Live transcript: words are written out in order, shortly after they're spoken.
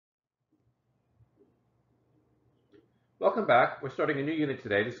Welcome back. We're starting a new unit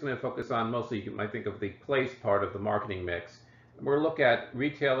today. This is going to focus on mostly, you might think of the place part of the marketing mix. And we're going to look at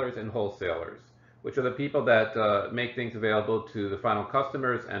retailers and wholesalers, which are the people that make things available to the final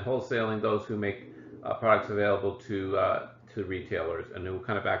customers, and wholesaling, those who make products available to retailers and who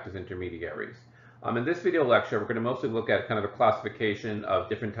kind of act as intermediaries. In this video lecture, we're going to mostly look at kind of a classification of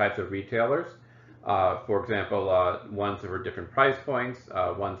different types of retailers. For example, ones that are different price points,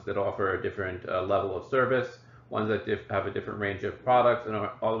 ones that offer a different level of service, ones that have a different range of products, and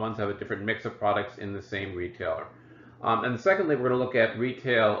all the ones have a different mix of products in the same retailer. And secondly, we're going to look at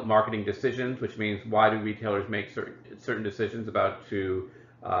retail marketing decisions, which means why do retailers make certain decisions about to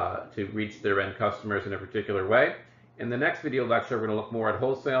reach their end customers in a particular way. In the next video lecture, we're going to look more at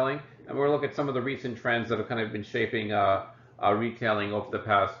wholesaling, and we're going to look at some of the recent trends that have kind of been shaping retailing over the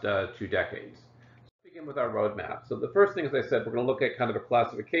past 2 decades. Let's begin with our roadmap. So the first thing, as I said, we're going to look at kind of a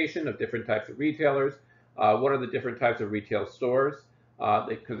classification of different types of retailers. What are the different types of retail stores?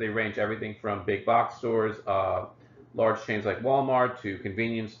 Because they range everything from big box stores, large chains like Walmart, to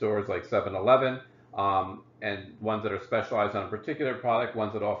convenience stores like 7-Eleven, and ones that are specialized on a particular product,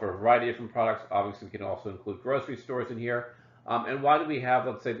 ones that offer a variety of different products. Obviously, we can also include grocery stores in here. And why do we have,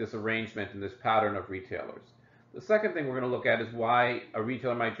 let's say, this arrangement and this pattern of retailers? The second thing we're going to look at is why a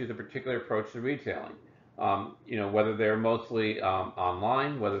retailer might choose a particular approach to retailing. Whether they're mostly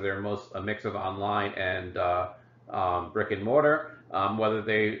online, whether they're a mix of online and brick and mortar, whether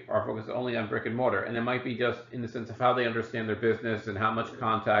they are focused only on brick and mortar. And it might be just in the sense of how they understand their business and how much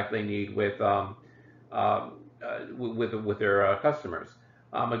contact they need with their customers.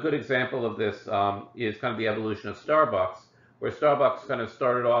 A good example of this is kind of the evolution of Starbucks, where Starbucks kind of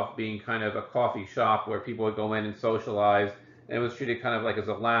started off being kind of a coffee shop where people would go in and socialize, and it was treated kind of like as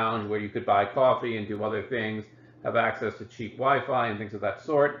a lounge where you could buy coffee and do other things, have access to cheap Wi-Fi and things of that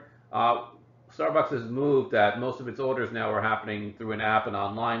sort. Starbucks has moved that most of its orders now are happening through an app and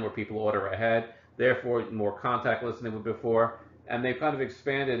online where people order ahead, therefore more contactless than they would before. And they've kind of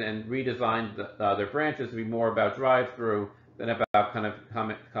expanded and redesigned their branches to be more about drive-through than about kind of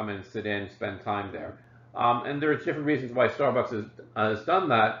come and sit in, spend time there. And there's different reasons why Starbucks has done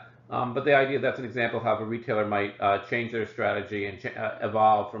that, but the idea that's an example of how a retailer might change their strategy and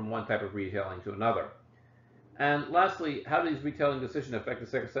evolve from one type of retailing to another. And lastly, how do these retailing decisions affect the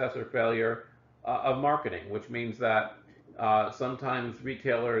success or failure of marketing, which means that sometimes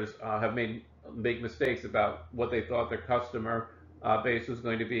retailers have made big mistakes about what they thought their customer base was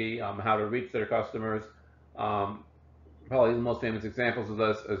going to be, how to reach their customers. Probably the most famous examples of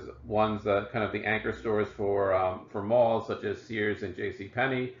this is ones that kind of the anchor stores for malls such as Sears and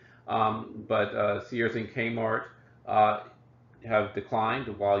JCPenney, but Sears and Kmart have declined,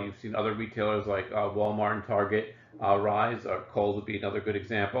 while you've seen other retailers like Walmart and Target rise. Kohl's would be another good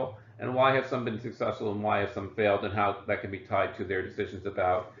example. And why have some been successful and why have some failed, and how that can be tied to their decisions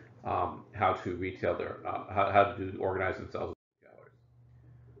about how to retail how to organize themselves as retailers.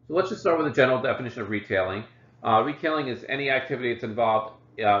 So let's just start with a general definition of retailing. Retailing is any activity that's involved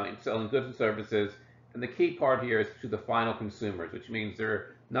in selling goods and services, and the key part here is to the final consumers, which means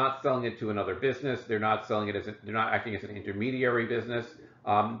they're not selling it to another business. They're not selling it they're not acting as an intermediary business.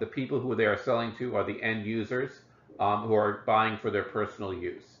 The people who they are selling to are the end users who are buying for their personal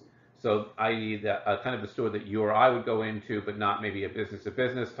use. So, i.e., that kind of a store that you or I would go into, but not maybe a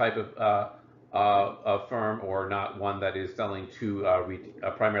business-to-business type of firm, or not one that is selling to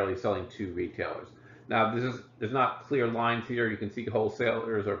primarily selling to retailers. Now, there's not clear lines here. You can see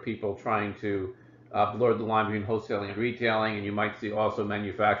wholesalers or people trying to blur the line between wholesaling and retailing, and you might see also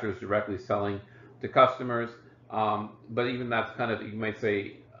manufacturers directly selling to customers. But even that's kind of, you might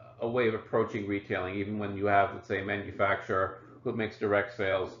say, a way of approaching retailing, even when you have, let's say, a manufacturer who makes direct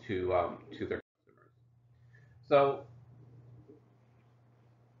sales to their customers. So,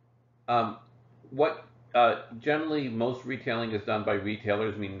 what generally most retailing is done by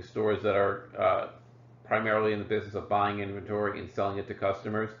retailers, meaning stores that are primarily in the business of buying inventory and selling it to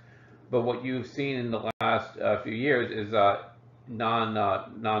customers. But what you've seen in the last few years is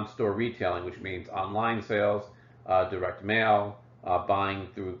non-store retailing, which means online sales, direct mail, buying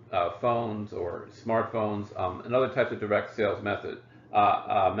through phones or smartphones, and other types of direct sales methods.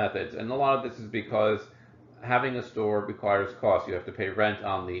 And a lot of this is because having a store requires costs. You have to pay rent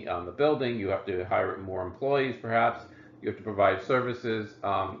on the building. You have to hire more employees, perhaps. You have to provide services.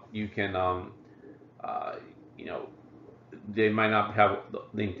 You can they might not have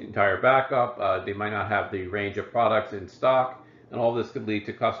the entire backup. They might not have the range of products in stock, and all this could lead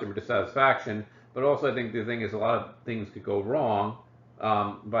to customer dissatisfaction. But also, I think the thing is, a lot of things could go wrong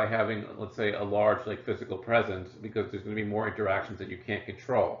by having, let's say, a large physical presence, because there's going to be more interactions that you can't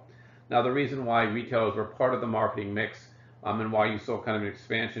control. Now, the reason why retailers were part of the marketing mix and why you saw kind of an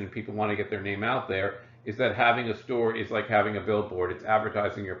expansion and people want to get their name out there, is that having a store is like having a billboard. It's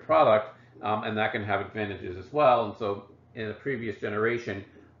advertising your product, and that can have advantages as well. And so in the previous generation,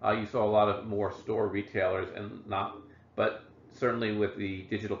 you saw a lot of more store retailers, and not, but certainly with the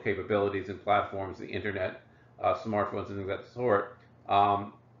digital capabilities and platforms, the internet, smartphones, and things of that sort,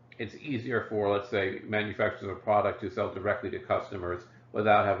 it's easier for, let's say, manufacturers of a product to sell directly to customers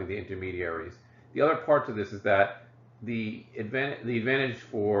without having the intermediaries. The other part to this is that the advantage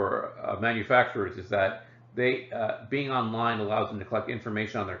for manufacturers is that they being online allows them to collect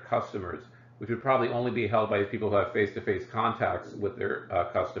information on their customers, which would probably only be held by people who have face-to-face contacts with their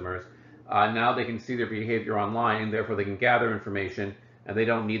customers. Now they can see their behavior online, and therefore they can gather information, and they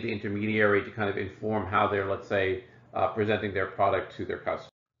don't need the intermediary to kind of inform how they're, let's say, presenting their product to their customers.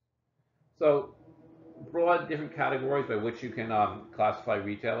 So broad different categories by which you can classify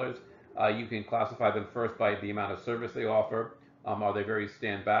retailers. You can classify them first by the amount of service they offer. Are they very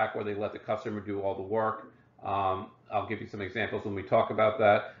stand back, or they let the customer do all the work? I'll give you some examples when we talk about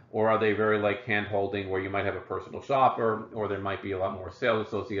that. Or are they very like hand holding, where you might have a personal shopper, or there might be a lot more sales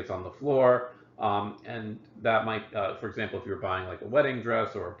associates on the floor. And that might, for example, if you're buying like a wedding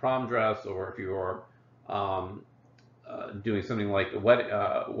dress or a prom dress, or if you're doing something like a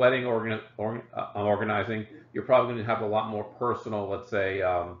wedding organizing, you're probably going to have a lot more personal, let's say,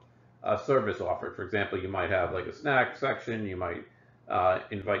 service offered. For example, you might have like a snack section, you might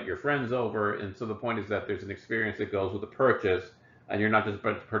invite your friends over, and so the point is that there's an experience that goes with the purchase, and you're not just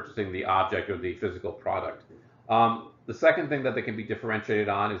purchasing the object or the physical product. The second thing that they can be differentiated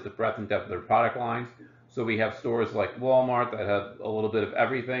on is the breadth and depth of their product lines. So we have stores like Walmart that have a little bit of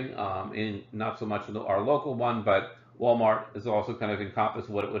everything, in not so much our local one, but Walmart is also kind of encompassed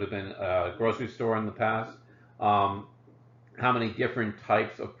what it would have been a grocery store in the past. How many different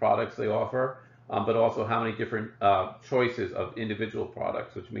types of products they offer, but also how many different choices of individual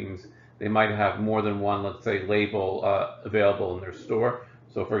products, which means they might have more than one, let's say, label available in their store.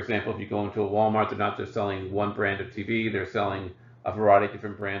 So for example, if you go into a Walmart, they're not just selling one brand of TV, they're selling a variety of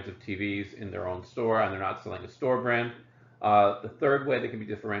different brands of TVs in their own store, and they're not selling a store brand. The third way they can be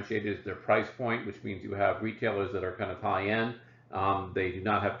differentiated is their price point, which means you have retailers that are kind of high end. They do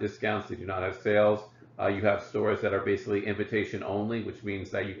not have discounts, they do not have sales. You have stores that are basically invitation only, which means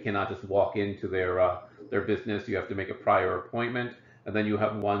that you cannot just walk into their business. You have to make a prior appointment. And then you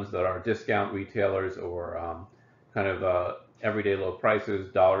have ones that are discount retailers, or kind of everyday low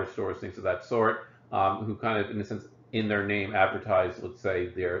prices, dollar stores, things of that sort, who kind of, in a sense, in their name advertise, let's say,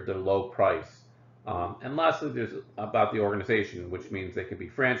 their low price. And lastly, there's about the organization, which means they can be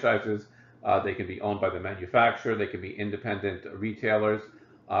franchises, they can be owned by the manufacturer, they can be independent retailers,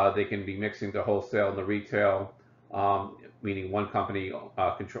 they can be mixing the wholesale and the retail, meaning one company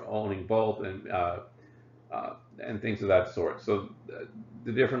owning both, and things of that sort. So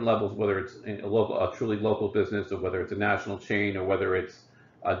the different levels, whether it's a truly local business, or whether it's a national chain, or whether it's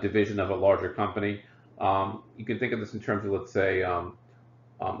a division of a larger company, you can think of this in terms of, let's say,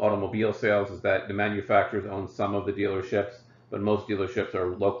 automobile sales, is that the manufacturers own some of the dealerships, but most dealerships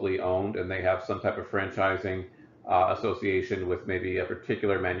are locally owned, and they have some type of franchising association with maybe a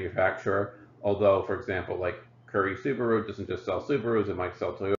particular manufacturer. Although, for example, like Curry Subaru doesn't just sell Subarus, it might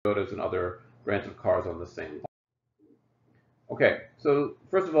sell Toyotas and other brands of cars on the same line. Okay, so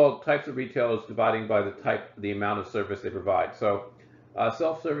first of all, types of retailers, dividing by the amount of service they provide. So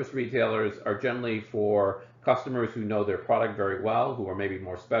self-service retailers are generally for customers who know their product very well, who are maybe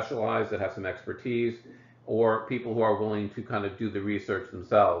more specialized, that have some expertise, or people who are willing to kind of do the research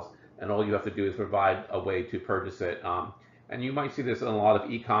themselves, and all you have to do is provide a way to purchase it. And you might see this in a lot of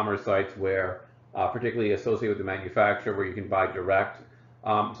e-commerce sites where, particularly associated with the manufacturer, where you can buy direct.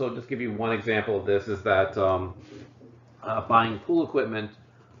 So just give you one example of this is that buying pool equipment,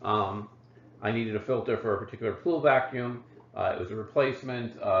 I needed a filter for a particular pool vacuum. It was a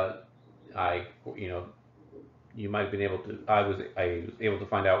replacement. You might have been able to. I was able to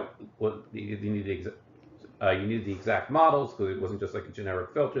find out what you needed. You needed the exact models, because it wasn't just like a generic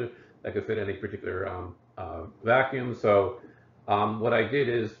filter that could fit any particular vacuum. So what I did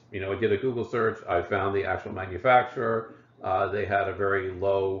is, I did a Google search. I found the actual manufacturer. They had a very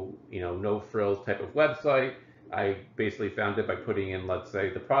low, no frills type of website. I basically found it by putting in, let's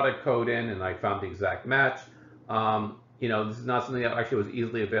say, the product code in, and I found the exact match. This is not something that actually was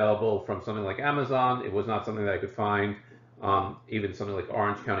easily available from something like Amazon. It was not something that I could find, even something like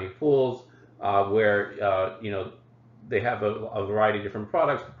Orange County Pools, where, they have a variety of different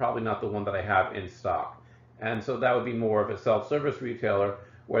products, but probably not the one that I have in stock. And so that would be more of a self-service retailer,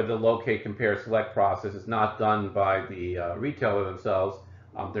 where the locate, compare, select process is not done by the retailer themselves,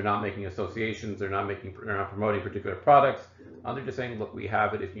 They're not making associations. They're not promoting particular products. They're just saying, look, we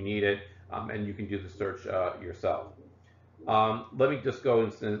have it if you need it, and you can do the search yourself. Let me just go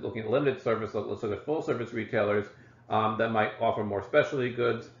instead of looking at limited service. Let's look at full service retailers that might offer more specialty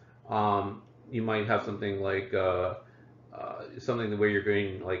goods. You might have something like something where you're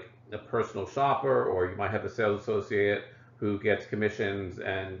getting like a personal shopper, or you might have a sales associate who gets commissions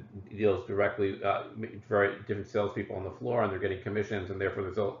and deals directly very different salespeople on the floor, and they're getting commissions, and therefore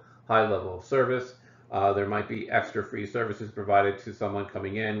there's a high level of service. There might be extra free services provided to someone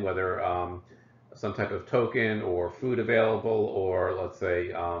coming in, whether some type of token or food available, or let's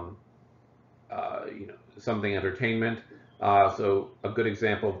say something entertainment. So a good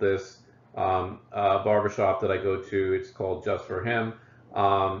example of this, a barbershop that I go to, it's called Just for Him,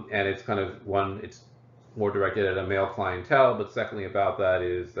 and it's kind of it's more directed at a male clientele. But secondly, about that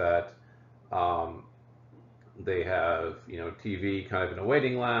is that they have TV kind of in a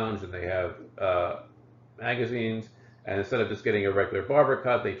waiting lounge, and they have magazines. And instead of just getting a regular barber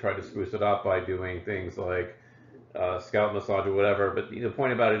cut, they try to spruce it up by doing things like scalp massage or whatever. But the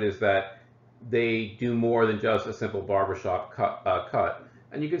point about it is that they do more than just a simple barbershop cut.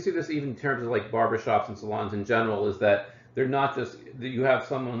 And you can see this even in terms of like barbershops and salons in general, is that they're not just, you have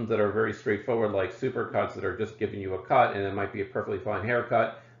some that are very straightforward, like Supercuts, that are just giving you a cut, and it might be a perfectly fine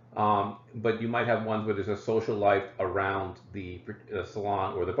haircut. But you might have ones where there's a social life around the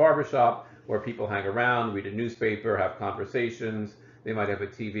salon or the barbershop, where people hang around, read a newspaper, have conversations. They might have a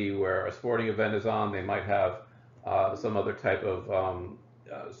TV where a sporting event is on. They might have some other type of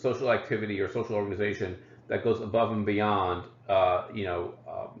social activity or social organization that goes above and beyond,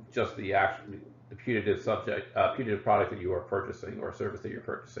 just the putative putative product that you are purchasing or service that you're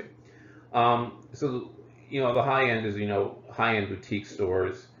purchasing. So, the high end is, high-end boutique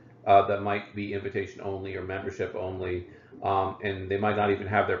stores that might be invitation only or membership only, and they might not even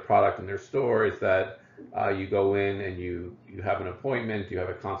have their product in their store. Is that you go in and you have an appointment, you have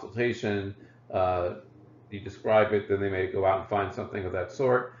a consultation, you describe it, then they may go out and find something of that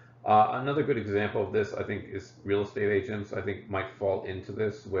sort. Another good example of this, I think, is real estate agents. I think might fall into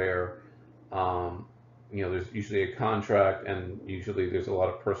this, where there's usually a contract, and usually there's a lot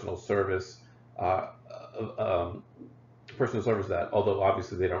of personal service. That, although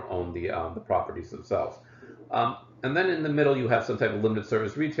obviously they don't own the properties themselves. And then in the middle, you have some type of limited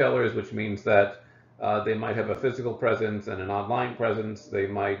service retailers, which means that they might have a physical presence and an online presence. They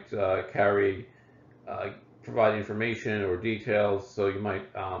might provide information or details. So you might,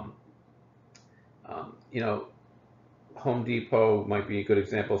 Home Depot might be a good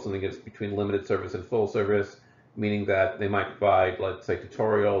example of something that's between limited service and full service, meaning that they might provide, let's say,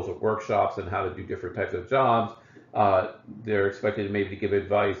 tutorials or workshops on how to do different types of jobs. They're expected maybe to give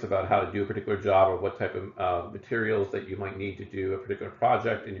advice about how to do a particular job, or what type of materials that you might need to do a particular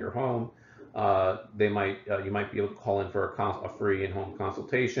project in your home. You might be able to call in for a free in-home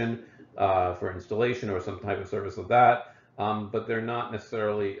consultation for installation or some type of service of that, but they're not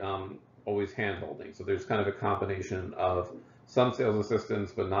necessarily always hand-holding. So there's kind of a combination of some sales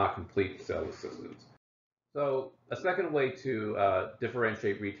assistance, but not complete sales assistance. So a second way to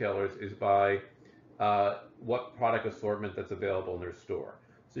differentiate retailers is by what product assortment that's available in their store.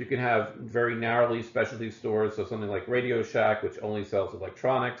 So you can have very narrowly specialty stores, so something like Radio Shack, which only sells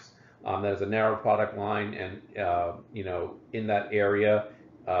electronics, that has a narrow product line, and in that area,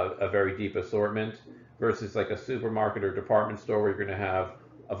 a very deep assortment, versus like a supermarket or department store where you're going to have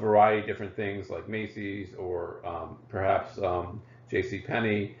a variety of different things like Macy's or perhaps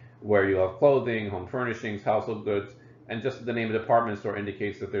JCPenney, where you have clothing, home furnishings, household goods. And just the name of department store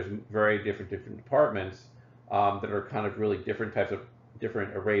indicates that there's very different departments that are kind of really different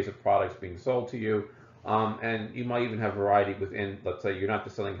arrays of products being sold to you. And you might even have variety within, let's say you're not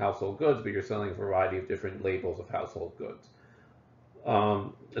just selling household goods, but you're selling a variety of different labels of household goods.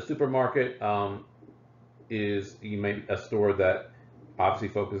 A supermarket is a store that obviously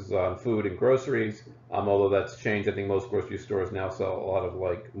focuses on food and groceries, although that's changed. I think most grocery stores now sell a lot of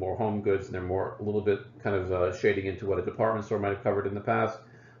like more home goods, and they're a little bit kind of shading into what a department store might have covered in the past.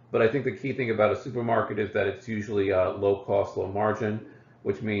 But I think the key thing about a supermarket is that it's usually low cost, low margin,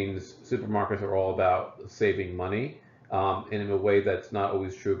 which means supermarkets are all about saving money, and in a way that's not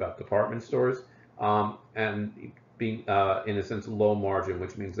always true about department stores, and being in a sense low margin,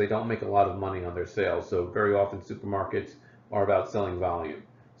 which means they don't make a lot of money on their sales. So very often supermarkets are about selling volume.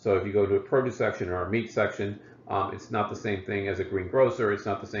 So if you go to a produce section or a meat section, it's not the same thing as a greengrocer. It's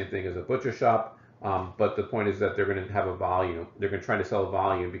not the same thing as a butcher shop. But the point is that they're going to have a volume. They're going to try to sell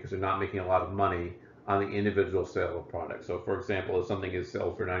volume because they're not making a lot of money on the individual sale of products. So for example, if something is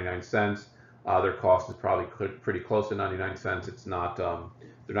sold for 99 cents, Their cost is probably pretty close to 99 cents. It's not,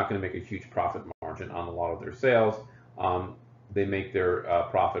 they're not going to make a huge profit margin on a lot of their sales. Um, they make their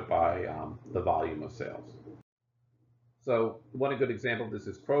profit by the volume of sales. So one good example of this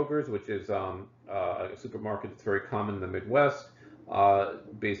is Kroger's, which is a supermarket that's very common in the Midwest.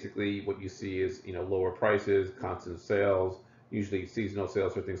 Basically, what you see is lower prices, constant sales, usually seasonal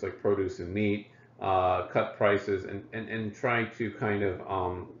sales for things like produce and meat, cut prices, and try to kind of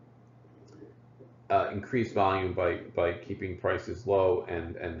increase volume by keeping prices low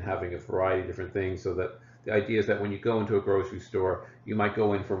and having a variety of different things. So that the idea is that when you go into a grocery store, you might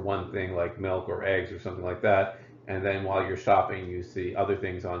go in for one thing like milk or eggs or something like that, and then while you're shopping, you see other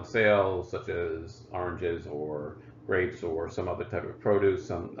things on sale, such as oranges or grapes or some other type of produce,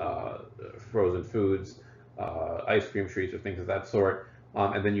 some frozen foods, ice cream treats or things of that sort.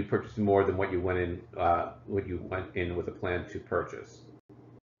 And then you purchase more than what you went in with a plan to purchase.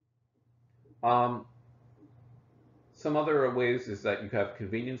 Um, some other ways is that you have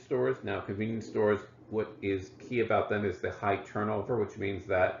convenience stores. Now, convenience stores, what is key about them is the high turnover, which means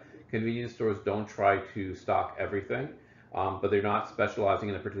that convenience stores don't try to stock everything, but they're not specializing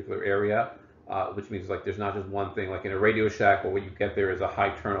in a particular area, which means like there's not just one thing. Like in a Radio Shack, well, what you get there is a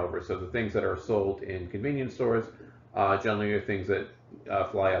high turnover. So the things that are sold in convenience stores generally are things that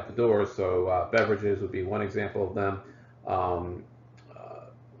fly out the door. So beverages would be one example of them. Um,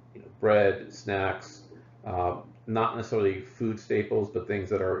 Bread, snacks, not necessarily food staples, but things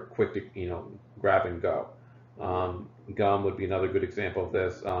that are quick to grab and go. Gum would be another good example of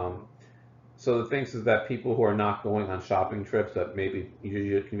this. So the things is that people who are not going on shopping trips, that maybe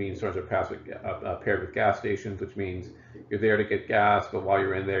usually convenience stores are paired with gas stations, which means you're there to get gas, but while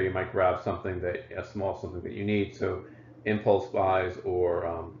you're in there, you might grab something something that you need. So impulse buys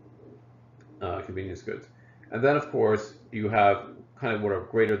or convenience goods. And then, of course, you have kind of what are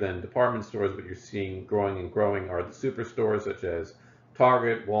greater than department stores, but you're seeing growing and growing are the superstores such as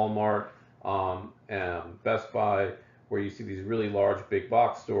Target, Walmart, and Best Buy, where you see these really large big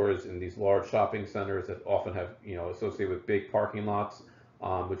box stores in these large shopping centers that often have, associated with big parking lots,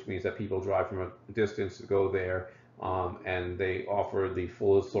 which means that people drive from a distance to go there. And they offer the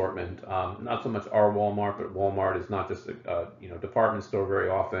full assortment. Not so much our Walmart, but Walmart is not just a department store very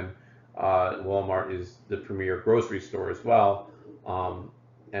often. Walmart is the premier grocery store as well,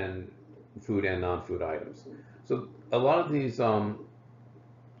 and food and non-food items. So a lot of these, or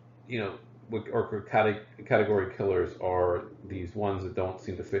category killers are these ones that don't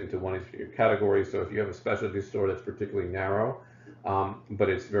seem to fit into one of your categories. So if you have a specialty store that's particularly narrow, but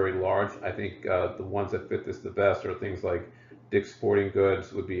it's very large, I think the ones that fit this the best are things like Dick's Sporting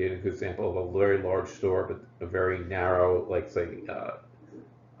Goods would be an example of a very large store, but a very narrow, like say,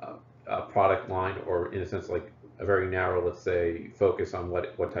 product line, or in a sense like a very narrow, let's say, focus on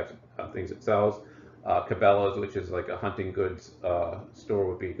what types of things it sells. Cabela's, which is like a hunting goods store,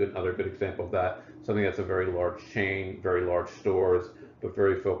 would be another good example of that. Something that's a very large chain, very large stores, but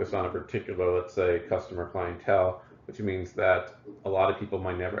very focused on a particular, let's say, customer clientele, which means that a lot of people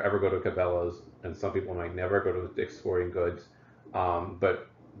might never ever go to Cabela's, and some people might never go to Dick's Sporting Goods, but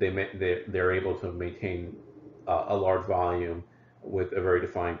they're able to maintain a large volume with a very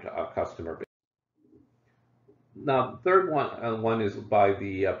defined customer base. Now, the third one is by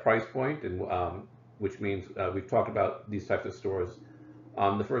the price point, and which means we've talked about these types of stores.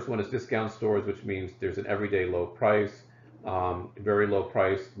 The first one is discount stores, which means there's an everyday low price, very low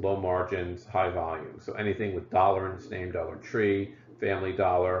price, low margins, high volume. So anything with dollar in its name, Dollar Tree, Family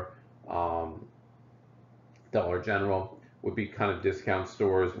Dollar, Dollar General, would be kind of discount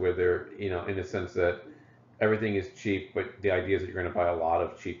stores where they're, in a sense that everything is cheap, but the idea is that you're going to buy a lot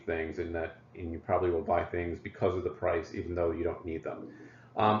of cheap things, and you probably will buy things because of the price, even though you don't need them.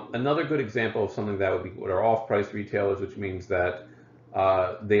 Another good example of something that would be what are off-price retailers, which means that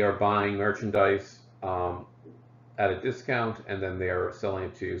they are buying merchandise at a discount, and then they are selling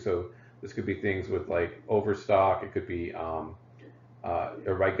it to you. So this could be things with like overstock. It could be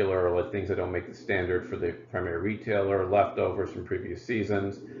irregular, or like things that don't make the standard for the primary retailer, leftovers from previous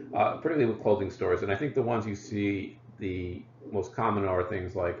seasons, particularly with clothing stores. And I think the ones you see the most common are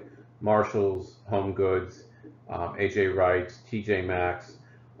things like Marshalls, Home Goods, AJ Wright's, TJ Maxx,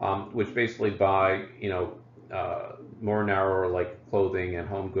 which basically buy more narrower like clothing and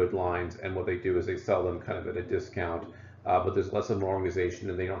home good lines, and what they do is they sell them kind of at a discount, but there's less of an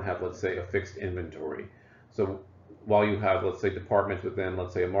organization, and they don't have, let's say, a fixed inventory. So while you have, let's say, departments within,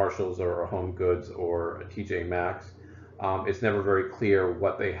 let's say, a Marshalls or a Home Goods or a TJ Maxx, it's never very clear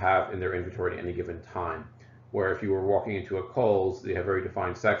what they have in their inventory at any given time. Where if you were walking into a Kohl's, they have very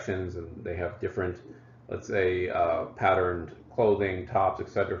defined sections, and they have different, let's say, patterned clothing, tops,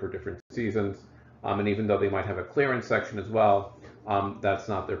 etc., for different seasons. And even though they might have a clearance section as well, that's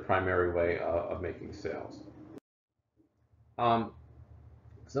not their primary way of making sales. Um,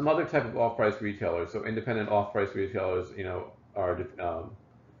 some other type of off-price retailers, so independent off-price retailers, are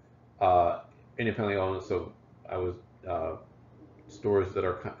uh, independently owned. So I was stores that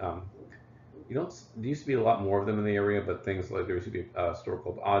are you don't there used to be a lot more of them in the area, but things like there used to be a store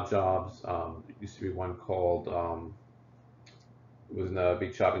called Odd Jobs. There used to be one called it was in a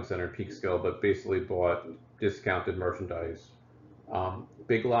big shopping center in Peekskill, but basically bought discounted merchandise.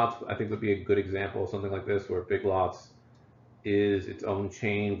 Big Lots, I think, would be a good example of something like this, where Big Lots is its own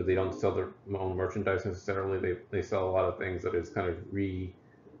chain, but they don't sell their own merchandise necessarily. They sell a lot of things that is kind of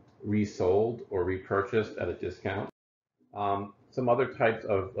resold or repurchased at a discount. Some other types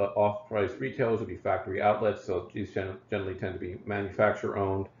of off-price retailers would be factory outlets. So these generally tend to be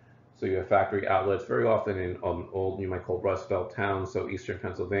manufacturer-owned. So you have factory outlets very often in old, you might call Rust Belt towns, so eastern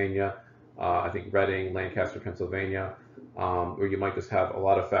Pennsylvania, I think Reading, Lancaster, Pennsylvania, where you might just have a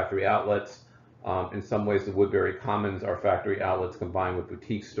lot of factory outlets. In some ways, the Woodbury Commons are factory outlets combined with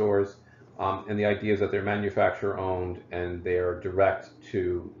boutique stores. And the idea is that they're manufacturer-owned and they're direct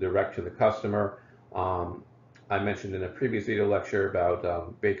to the customer. I mentioned in a previous video lecture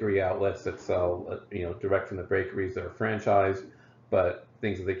about bakery outlets that sell, direct from the bakeries that are franchised, but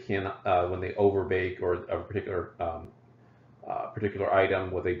things that they can, when they overbake or a particular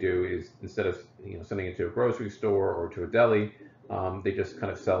item, what they do is instead of sending it to a grocery store or to a deli, they just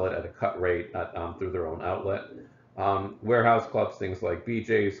kind of sell it at a cut rate through their own outlet. Warehouse clubs, things like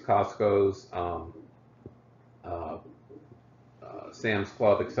BJ's, Costco's, Sam's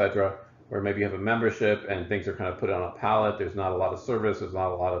Club, etc., where maybe you have a membership and things are kind of put on a pallet. There's not a lot of service. There's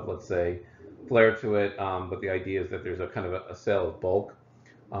not a lot of, let's say, flair to it. But the idea is that there's a kind of a sale of bulk.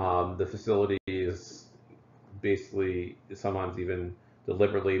 The facility is basically sometimes even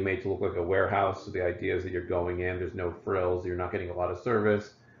deliberately made to look like a warehouse. So the idea is that you're going in, there's no frills, you're not getting a lot of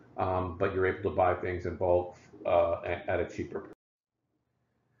service, but you're able to buy things in bulk at a cheaper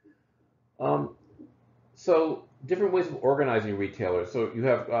price. So different ways of organizing retailers. So you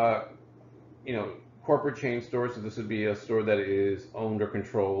have corporate chain stores. So this would be a store that is owned or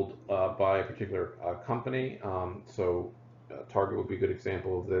controlled by a particular company. Target would be a good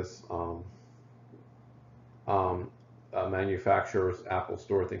example of this. Manufacturers, Apple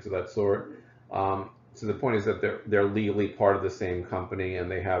Store, things of that sort. So the point is that they're legally part of the same company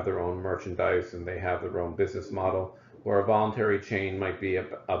and they have their own merchandise and they have their own business model. Where a voluntary chain might be a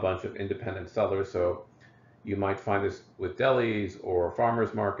bunch of independent sellers. So you might find this with delis or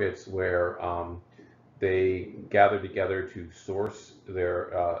farmers markets where they gather together to source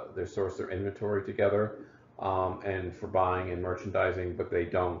their inventory together and for buying and merchandising, but they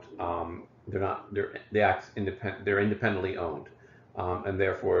don't. They're independently owned, and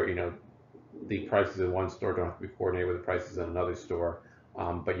therefore the prices in one store don't have to be coordinated with the prices in another store,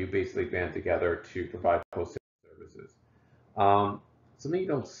 but you basically band together to provide wholesale services. Something you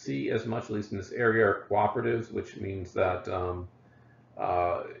don't see as much, at least in this area, are cooperatives, which means that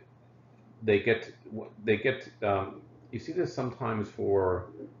they get you see this sometimes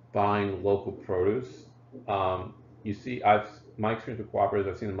for buying local produce. You see, my experience with cooperatives,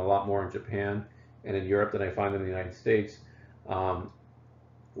 I've seen them a lot more in Japan and in Europe than I find them in the United States,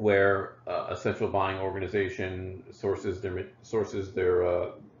 where a central buying organization sources their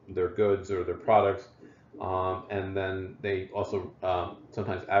goods or their products, and then they also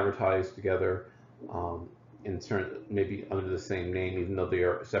sometimes advertise together maybe under the same name, even though they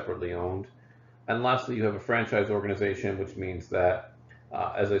are separately owned. And lastly, you have a franchise organization, which means that,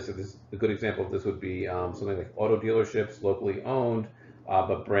 as I said, a good example of this would be something like auto dealerships, locally owned,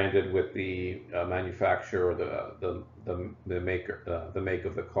 but branded with the manufacturer, the maker, the make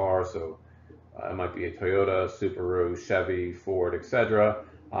of the car. So it might be a Toyota, Subaru, Chevy, Ford, etc.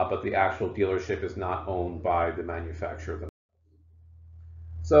 But the actual dealership is not owned by the manufacturer.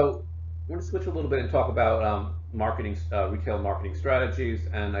 So we're going to switch a little bit and talk about retail marketing strategies.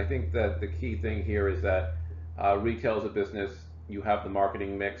 And I think that the key thing here is that retail is a business. You have the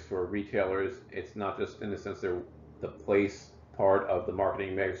marketing mix for retailers. It's not just in the sense they're the place part of the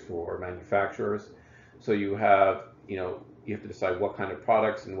marketing mix for manufacturers. So you have to decide what kind of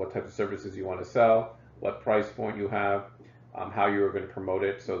products and what types of services you want to sell, what price point you have, how you're going to promote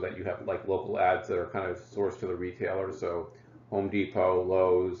it, so that you have like local ads that are kind of sourced to the retailer. So Home Depot,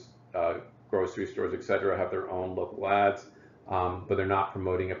 Lowe's, grocery stores, etc., have their own local ads, but they're not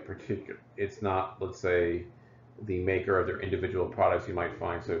promoting a particular. It's not, let's say, the maker of their individual products you might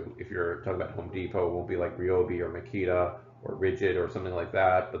find. So if you're talking about Home Depot, it won't be like Ryobi or Makita or Rigid or something like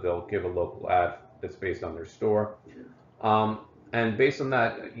that, but they'll give a local ad that's based on their store. Um, and based on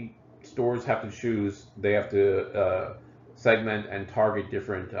that, stores have to choose. They have to segment and target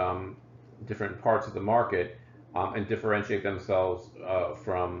different parts of the market, and differentiate themselves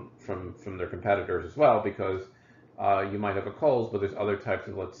from their competitors as well. Because you might have a Kohl's, but there's other types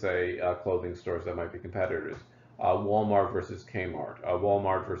of, let's say, clothing stores that might be competitors. Walmart versus Kmart,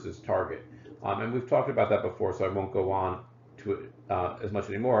 Walmart versus Target. And we've talked about that before, so I won't go on to it as much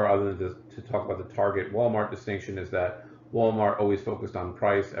anymore, other than to talk about the Target Walmart distinction is that Walmart always focused on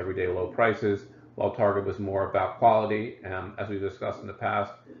price, everyday low prices, while Target was more about quality. And as we've discussed in the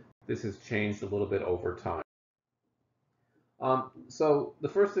past, this has changed a little bit over time. So the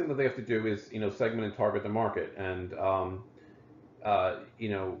first thing that they have to do is, segment and target the market, and you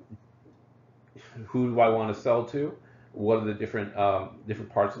know, who do I want to sell to? What are the different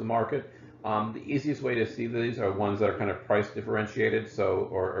parts of the market? The easiest way to see these are ones that are kind of price differentiated, so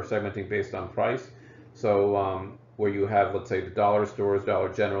or segmenting based on price. So where you have, let's say, the dollar stores,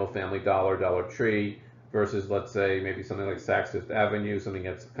 Dollar General, Family Dollar, Dollar Tree, versus, let's say, maybe something like Saks Fifth Avenue, something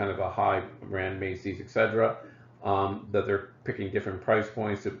that's kind of a high brand, Macy's, etc. That they're picking different price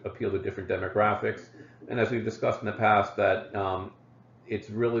points to appeal to different demographics. And as we've discussed in the past, that it's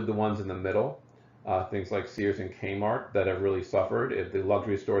really the ones in the middle, things like Sears and Kmart, that have really suffered. If the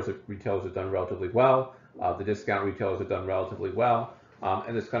luxury stores, retailers have done relatively well, the discount retailers have done relatively well,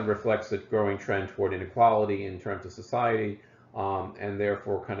 and this kind of reflects the growing trend toward inequality in terms of society, and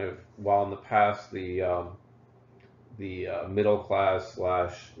therefore, kind of, while in the past the middle class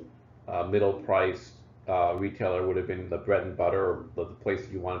slash middle priced retailer would have been the bread and butter, or the place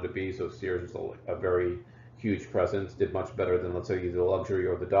that you wanted to be. So Sears was a very huge presence, did much better than, let's say, either the luxury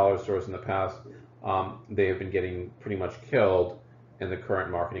or the dollar stores in the past. They have been getting pretty much killed in the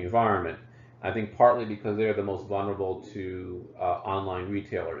current marketing environment. I think partly because they're the most vulnerable to online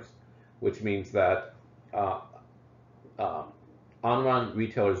retailers, which means that online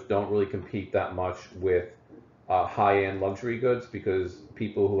retailers don't really compete that much with high-end luxury goods, because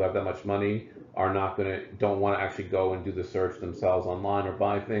people who have that much money are don't want to actually go and do the search themselves online or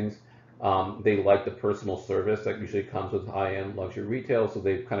buy things. They like the personal service that usually comes with high-end luxury retail, so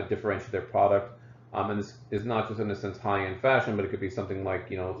they kind of differentiate their product. And this is not just, in a sense, high-end fashion, but it could be something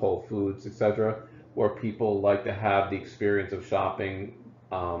like, Whole Foods, etc., where people like to have the experience of shopping.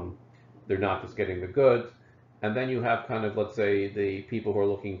 They're not just getting the goods. And then you have kind of, let's say, the people who are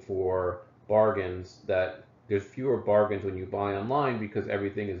looking for bargains, that there's fewer bargains when you buy online because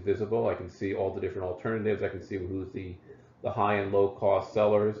everything is visible. I can see all the different alternatives. I can see who's the high and low cost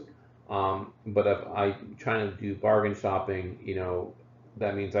sellers. But if I'm trying to do bargain shopping,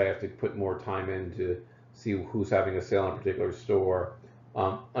 that means I have to put more time in to see who's having a sale in a particular store.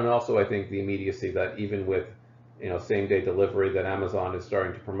 And also, I think the immediacy that even with, same day delivery that Amazon is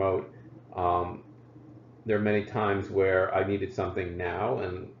starting to promote, there are many times where I needed something now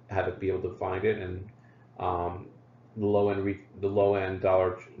and had to be able to find it, and the low end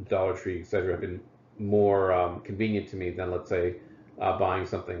Dollar Tree, etc., have been more convenient to me than, let's say, buying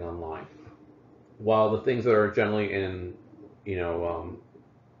something online. While the things that are generally in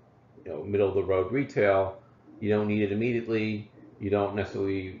middle of the road retail, you don't need it immediately. You don't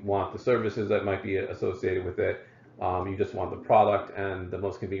necessarily want the services that might be associated with it. You just want the product, and the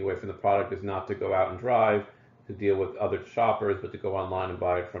most convenient way for the product is not to go out and drive to deal with other shoppers, but to go online and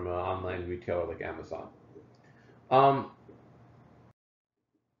buy it from an online retailer like Amazon.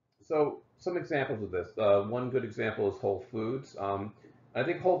 So some examples of this. One good example is Whole Foods. I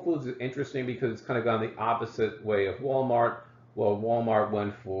think Whole Foods is interesting because it's kind of gone the opposite way of Walmart. Well, Walmart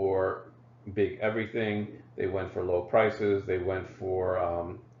went for big everything. They went for low prices. They went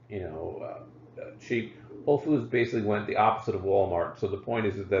for cheap. Whole Foods basically went the opposite of Walmart. So the point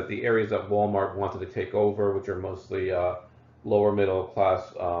is that the areas that Walmart wanted to take over, which are mostly lower middle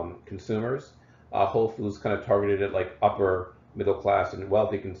class consumers, Whole Foods kind of targeted it like upper middle class and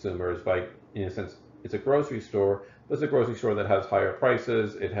wealthy consumers by, in a sense, it's a grocery store, but it's a grocery store that has higher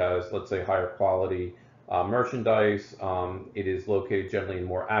prices. It has, let's say, higher quality merchandise. It is located generally in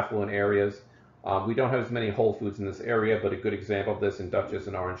more affluent areas. We don't have as many Whole Foods in this area, but a good example of this in Dutchess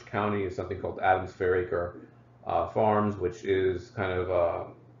and Orange County is something called Adams Fairacre Farms, which is kind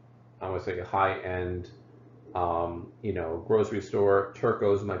of I would say a high-end grocery store.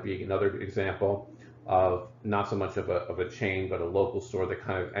 Turco's might be another example of not so much of a chain, but a local store that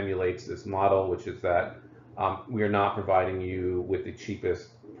kind of emulates this model, which is that we are not providing you with the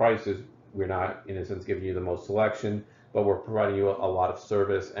cheapest prices. We're not, in a sense, giving you the most selection, but we're providing you a lot of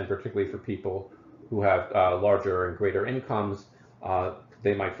service, and particularly for people who have larger and greater incomes,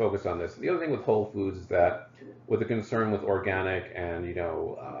 they might focus on this. The other thing with Whole Foods is that with the concern with organic and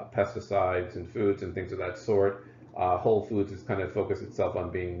pesticides and foods and things of that sort, Whole Foods has kind of focused itself on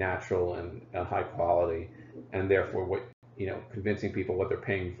being natural and high quality, and therefore what convincing people what they're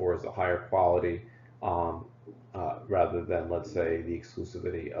paying for is a higher quality, rather than, let's say, the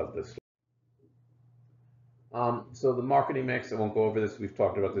exclusivity of the store. So the marketing mix, I won't go over this. We've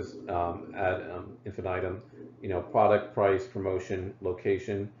talked about this ad infinitum. Product, price, promotion,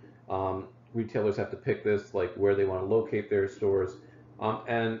 location. Retailers have to pick this, like where they want to locate their stores.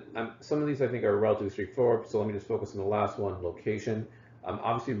 Some of these I think are relatively straightforward. So let me just focus on the last one, location.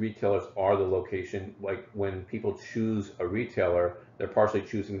 Obviously, retailers are the location. Like when people choose a retailer, they're partially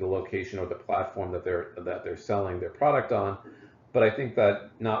choosing the location or the platform that they're selling their product on. But I think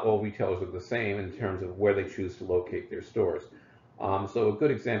that not all retailers are the same in terms of where they choose to locate their stores. So a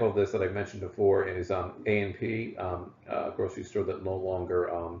good example of this that I mentioned before is A&P, a grocery store that no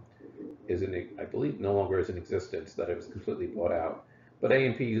longer I believe no longer is in existence, that it was completely bought out. But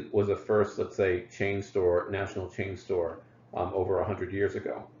A&P was the first, let's say, chain store, national chain store, over 100 years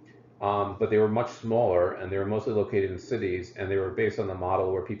ago. But they were much smaller, and they were mostly located in cities, and they were based on the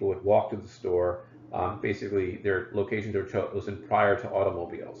model where people would walk to the store. Basically, their locations were chosen prior to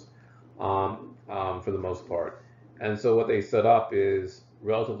automobiles, for the most part. And so what they set up is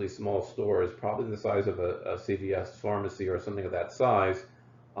relatively small stores, probably the size of a CVS pharmacy or something of that size.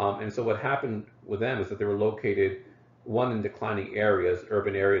 And so what happened with them is that they were located, one, in declining areas,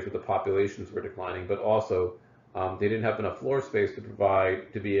 urban areas where the populations were declining, but also they didn't have enough floor space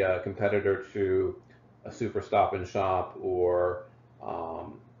to be a competitor to a Super Stop and Shop or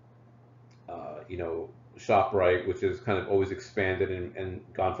ShopRite, which has kind of always expanded and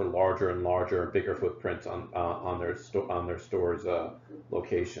gone for larger and larger and bigger footprints on their store's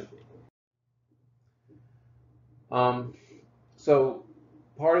location. So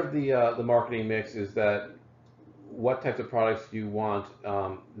part of the marketing mix is that what types of products do you want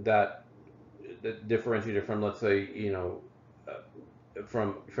that differentiate it from, let's say,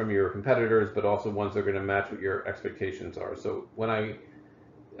 from your competitors, but also ones that are going to match what your expectations are. So when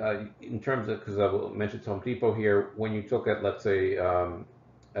in terms of, because I will mention Home Depot here, when you look at, let's say, an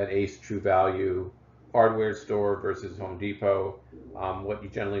Ace True Value hardware store versus Home Depot, what you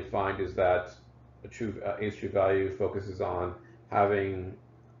generally find is that Ace True Value focuses on having,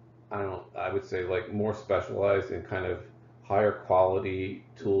 I would say, like more specialized and kind of higher quality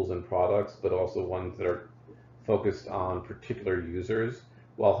tools and products, but also ones that are focused on particular users,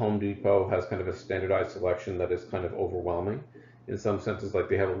 while Home Depot has kind of a standardized selection that is kind of overwhelming in some senses. Like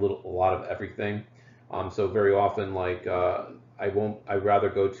they have a lot of everything. So very often, like I'd rather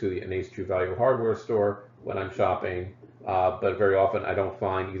go to an Ace True Value hardware store when I'm shopping, but very often I don't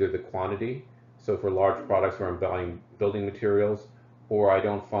find either the quantity. So for large products where I'm buying building materials, or I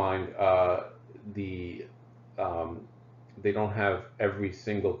don't find they don't have every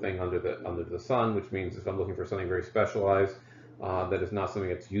single thing under the sun, which means if I'm looking for something very specialized, that is not something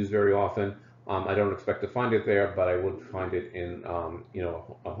that's used very often, I don't expect to find it there, but I would find it in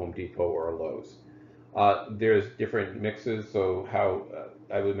a Home Depot or a Lowe's. There's different mixes. So how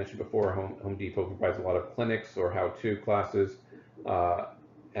I would mention before, Home Depot provides a lot of clinics or how-to classes,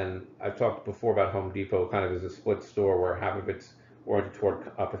 and I've talked before about Home Depot kind of as a split store where half of it's oriented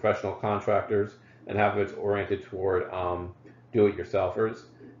toward professional contractors and half of it's oriented toward do-it-yourselfers.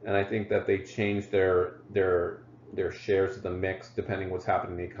 And I think that they change their shares of the mix depending what's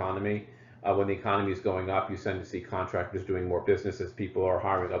happening in the economy. When the economy is going up, you tend to see contractors doing more business as people are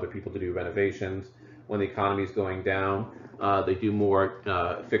hiring other people to do renovations. When the economy is going down, they do more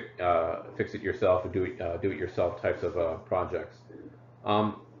fix-it-yourself or do-it-yourself types of projects.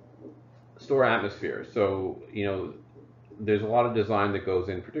 Store atmosphere. So, there's a lot of design that goes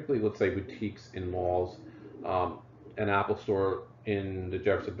in, particularly, let's say, boutiques in malls. An Apple store in the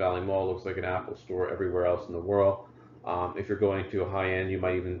Jefferson Valley Mall looks like an Apple store everywhere else in the world. If you're going to a high end, you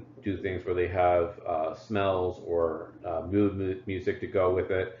might even do things where they have smells or mood music to go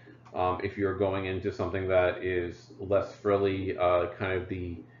with it. If you're going into something that is less frilly, kind of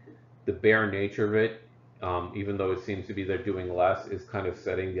the bare nature of it, even though it seems to be they're doing less, is kind of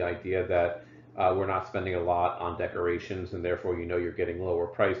setting the idea that we're not spending a lot on decorations, and therefore you're getting lower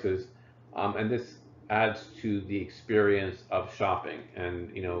prices. And this adds to the experience of shopping.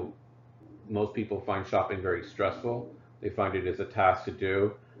 And most people find shopping very stressful. They find it as a task to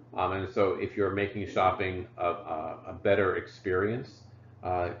do. And so if you're making shopping a better experience,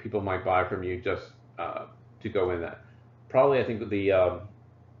 people might buy from you just to go in that. Probably, I think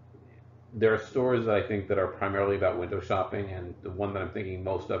there are stores that I think that are primarily about window shopping, and the one that I'm thinking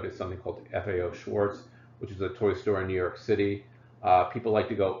most of is something called FAO Schwartz, which is a toy store in New York City. People like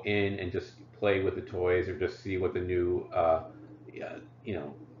to go in and just play with the toys or just see what the new, yeah, you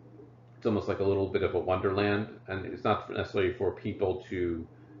know, it's almost like a little bit of a wonderland. And it's not necessarily for people to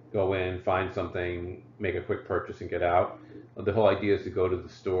go in, find something, make a quick purchase, and get out. The whole idea is to go to the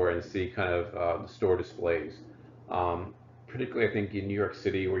store and see kind of the store displays. Particularly, I think in New York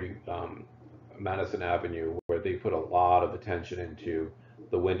City, where you Madison Avenue, where they put a lot of attention into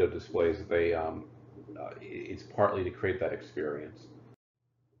the window displays. It's partly to create that experience.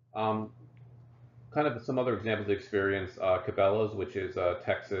 Um, Kind of some other examples of experience, Cabela's, which is a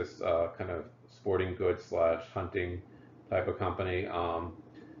Texas kind of sporting goods slash hunting type of company.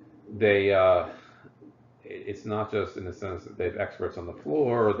 They it's not just in the sense that they have experts on the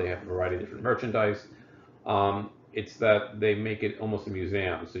floor, or they have a variety of different merchandise. It's that they make it almost a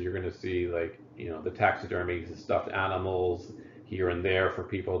museum. So you're going to see, like, the taxidermies, the stuffed animals here and there for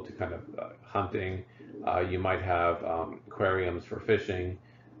people to kind of hunting. You might have aquariums for fishing.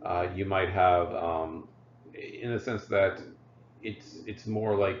 You might have, in the sense that it's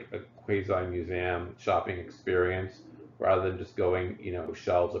more like a quasi museum shopping experience rather than just going,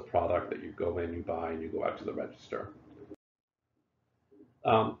 shelves of product that you go in, you buy, and you go out to the register.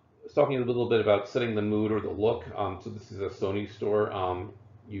 I was talking a little bit about setting the mood or the look. So this is a Sony store.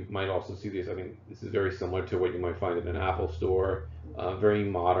 You might also see this. I think this is very similar to what you might find in an Apple store. Very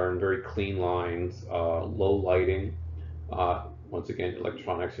modern, very clean lines, low lighting. Once again,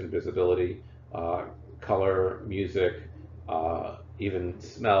 electronics and visibility, color, music, even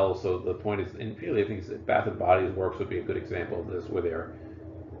smell. So the point is, and really, I think Bath and Body Works would be a good example of this, where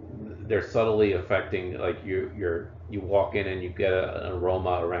they're subtly affecting, like you walk in and you get an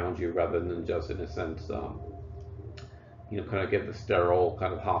aroma around you rather than just, in a sense, kind of get the sterile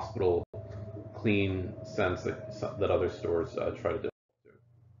kind of hospital clean sense that other stores try to do.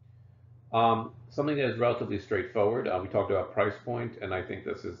 Something that is relatively straightforward. We talked about price point, and I think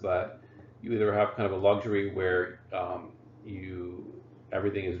this is that you either have kind of a luxury where you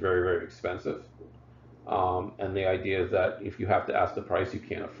everything is very, very expensive, and the idea is that if you have to ask the price, you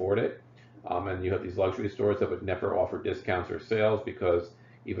can't afford it. And you have these luxury stores that would never offer discounts or sales, because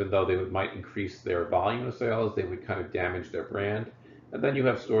even though might increase their volume of sales, they would kind of damage their brand. And then you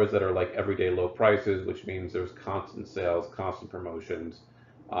have stores that are like everyday low prices, which means there's constant sales, constant promotions,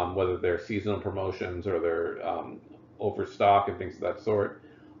 whether they're seasonal promotions or they're overstock and things of that sort.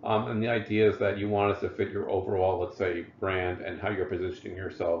 And the idea is that you want it to fit your overall, let's say, brand and how you're positioning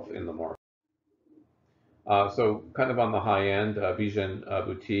yourself in the market. So kind of on the high end, Bijan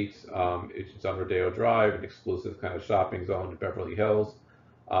Boutiques, it's on Rodeo Drive, an exclusive kind of shopping zone in Beverly Hills.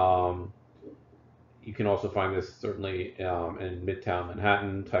 Um, you can also find this certainly in Midtown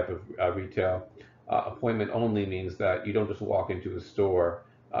Manhattan type of retail. Appointment only means that you don't just walk into a store,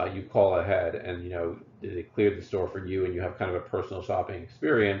 you call ahead, and they clear the store for you, and you have kind of a personal shopping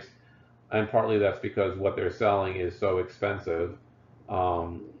experience. And partly that's because what they're selling is so expensive.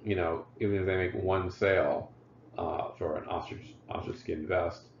 Even if they make one sale for an ostrich skin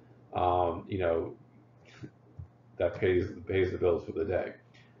vest, that pays the bills for the day.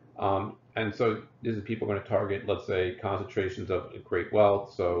 And so these are people going to target, let's say, concentrations of great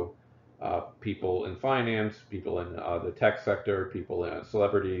wealth. So people in finance, people in the tech sector, people in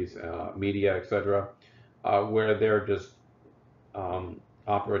celebrities, media, etc., where they're just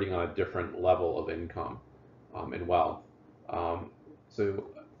operating on a different level of income and wealth. So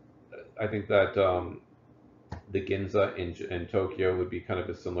I think that the Ginza in Tokyo would be kind of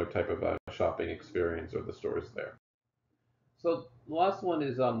a similar type of shopping experience, or the stores there. So the last one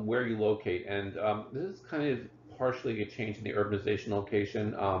is where you locate, and this is kind of partially a change in the urbanization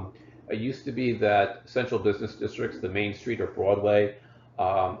location. It used to be that central business districts, the Main Street or Broadway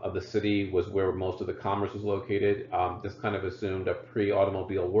of the city, was where most of the commerce was located. This kind of assumed a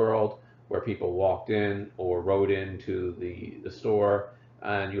pre-automobile world where people walked in or rode into the store,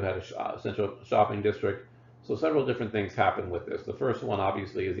 and you had a central shopping district. So several different things happened with this. The first one,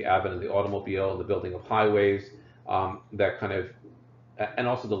 obviously, is the advent of the automobile, the building of highways, that kind of, and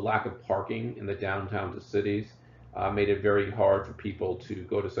also the lack of parking in the downtowns of cities made it very hard for people to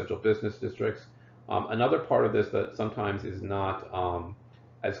go to central business districts. Another part of this that sometimes is not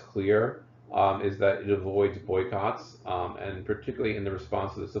as clear is that it avoids boycotts, and particularly in the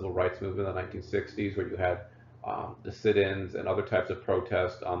response to the civil rights movement in the 1960s, where you had the sit-ins and other types of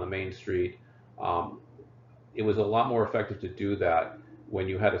protests on the main street. It was a lot more effective to do that when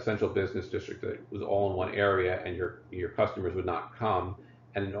you had a central business district that was all in one area, and your customers would not come.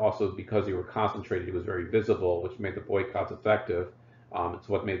 And also, because you were concentrated, it was very visible, which made the boycotts effective. It's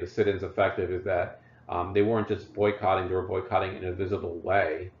what made the sit-ins effective, is that they weren't just boycotting, they were boycotting in a visible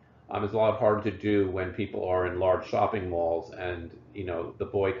way. It's a lot harder to do when people are in large shopping malls and the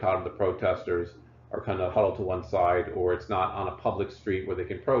boycott and the protesters are kind of huddled to one side, or it's not on a public street where they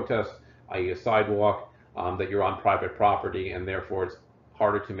can protest, i.e. a sidewalk, that you're on private property, and therefore it's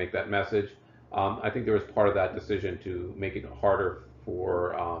harder to make that message. I think there was part of that decision to make it harder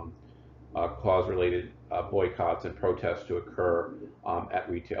for cause-related boycotts and protests to occur at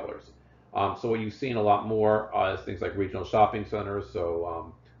retailers. So what you've seen a lot more is things like regional shopping centers.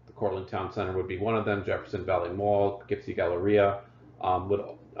 So the Cortland Town Center would be one of them, Jefferson Valley Mall, Poughkeepsie Galleria, with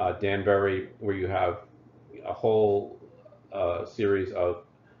Danbury, where you have a whole series of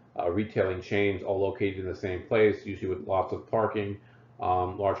retailing chains all located in the same place, usually with lots of parking,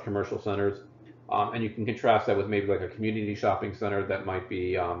 large commercial centers. And you can contrast that with maybe like a community shopping center that might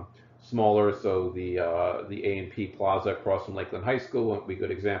be smaller. So the A&P Plaza across from Lakeland High School would be a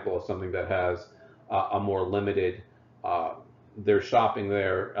good example of something that has a more limited. There's shopping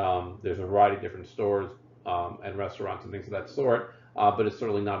there. There's a variety of different stores and restaurants and things of that sort, but it's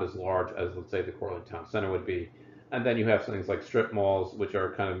certainly not as large as, let's say, the Cortland Town Center would be. And then you have things like strip malls, which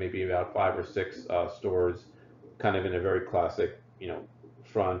are kind of maybe about 5 or 6 stores, kind of in a very classic,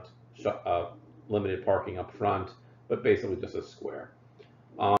 front, limited parking up front, but basically just a square.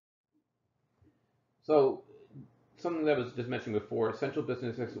 So something that was just mentioned before, essential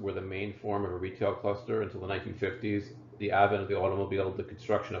businesses were the main form of a retail cluster until the 1950s. The advent of the automobile, the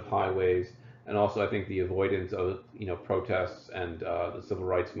construction of highways, and also I think the avoidance of protests and the civil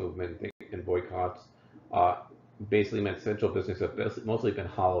rights movement and boycotts basically meant essential businesses have mostly been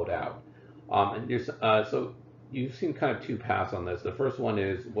hollowed out. And there's so you've seen kind of two paths on this. The first one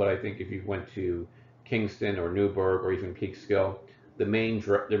is what I think if you went to Kingston or Newburgh or even Peekskill, the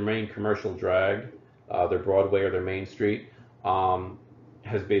main commercial drag, their Broadway or their Main Street,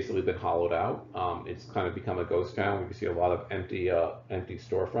 has basically been hollowed out. It's kind of become a ghost town. We can see a lot of empty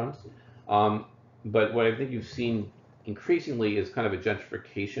storefronts. But what I think you've seen increasingly is kind of a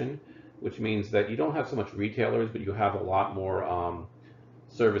gentrification, which means that you don't have so much retailers, but you have a lot more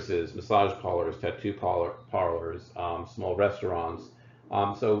services, massage parlors, tattoo parlors, small restaurants.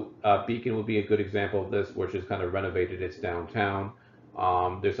 So Beacon would be a good example of this, which has kind of renovated its downtown.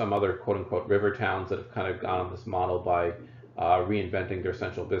 There's some other quote-unquote river towns that have kind of gone on this model by reinventing their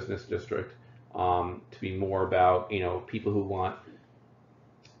central business district to be more about people who want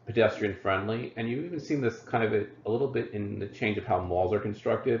pedestrian friendly. And you've even seen this kind of a little bit in the change of how malls are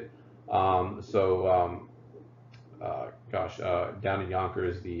constructed. Down in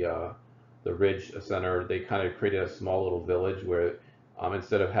Yonkers, the Ridge Center, they kind of created a small little village where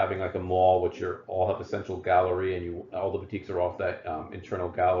instead of having like a mall, which all have a central gallery and all the boutiques are off that internal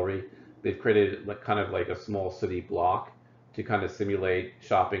gallery, they've created kind of like a small city block to kind of simulate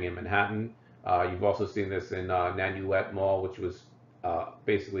shopping in Manhattan. You've also seen this in Nanuet Mall, which was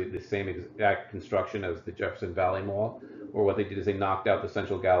basically the same exact construction as the Jefferson Valley Mall, where what they did is they knocked out the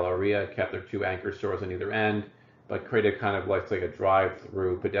central Galleria, kept their 2 anchor stores on either end, but created kind of like a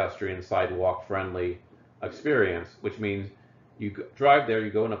drive-through, pedestrian, sidewalk-friendly experience, which means you drive there,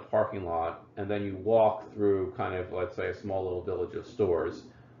 you go in a parking lot, and then you walk through kind of, let's say, a small little village of stores.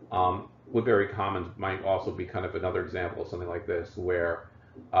 Woodbury Commons might also be kind of another example of something like this, where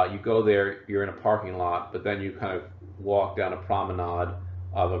you go there, you're in a parking lot, but then you kind of walk down a promenade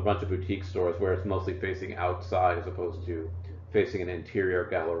of a bunch of boutique stores where it's mostly facing outside as opposed to facing an interior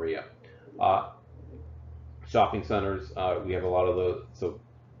galleria. Shopping centers, we have a lot of those. So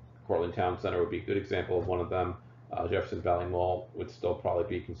Cortland Town Center would be a good example of one of them. Jefferson Valley Mall would still probably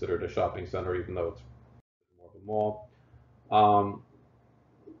be considered a shopping center, even though it's more of a mall.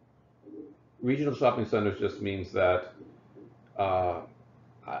 Regional shopping centers just means that, I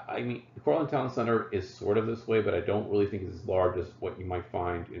mean, the Cortland Town Center is sort of this way, but I don't really think it's as large as what you might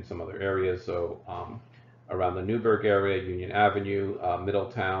find in some other areas. So around the Newburgh area, Union Avenue,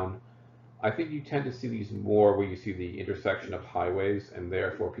 Middletown, I think you tend to see these more where you see the intersection of highways, and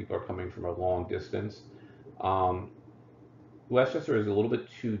therefore people are coming from a long distance. Westchester is a little bit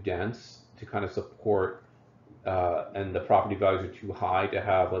too dense to kind of support, and the property values are too high to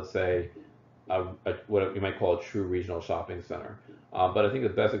have, let's say, what you might call a true regional shopping center. But I think the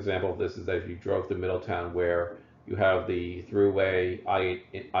best example of this is that if you drove to Middletown, where you have the thruway,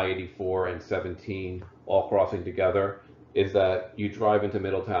 I-84 and 17 all crossing together, is that you drive into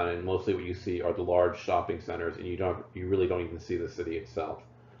Middletown and mostly what you see are the large shopping centers, and you really don't even see the city itself.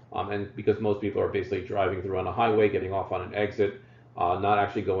 And because most people are basically driving through on a highway, getting off on an exit, not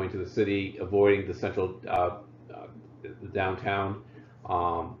actually going to the city, avoiding the central the downtown,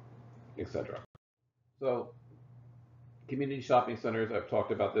 etc. So community shopping centers, I've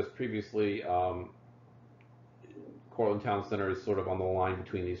talked about this previously. Cortland Town Center is sort of on the line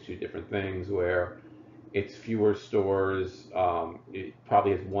between these two different things, where it's fewer stores. It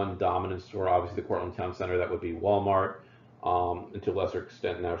probably has one dominant store, obviously the Cortland Town Center, that would be Walmart, and to a lesser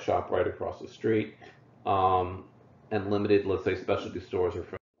extent now ShopRite across the street, um, and limited, let's say, specialty stores or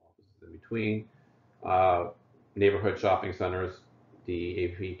offices in between. Uh, Neighborhood shopping centers, the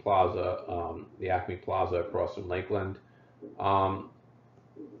AP Plaza, the Acme Plaza across from Lakeland. Um,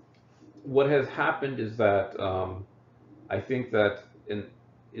 what has happened is that I think that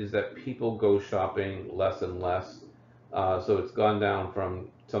is that people go shopping less and less. So it's gone down from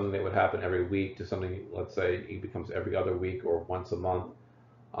something that would happen every week to something, let's say, it becomes every other week or once a month.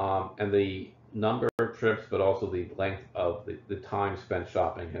 And the number of trips, but also the length of the time spent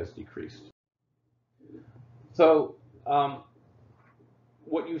shopping has decreased. So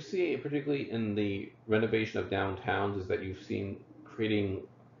what you see, particularly in the renovation of downtowns, is that you've seen creating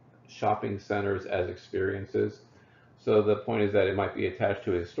shopping centers as experiences. So the point is that it might be attached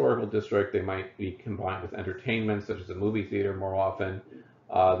to a historical district. They might be combined with entertainment, such as a movie theater more often.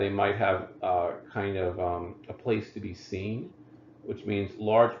 They might have kind of a place to be seen, which means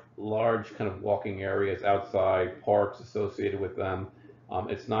large kind of walking areas outside, parks associated with them.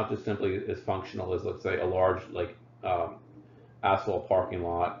 It's not just simply as functional as, let's say, a large like asphalt parking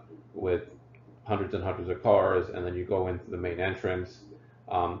lot with hundreds and hundreds of cars, and then you go into the main entrance.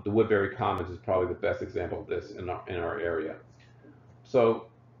 The Woodbury Commons is probably the best example of this in our area. So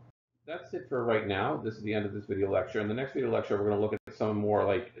that's it for right now. This is the end of this video lecture. In the next video lecture, we're going to look at some more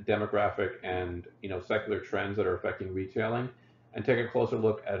like demographic and secular trends that are affecting retailing, and take a closer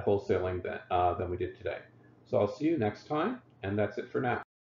look at wholesaling than we did today. So I'll see you next time, and that's it for now.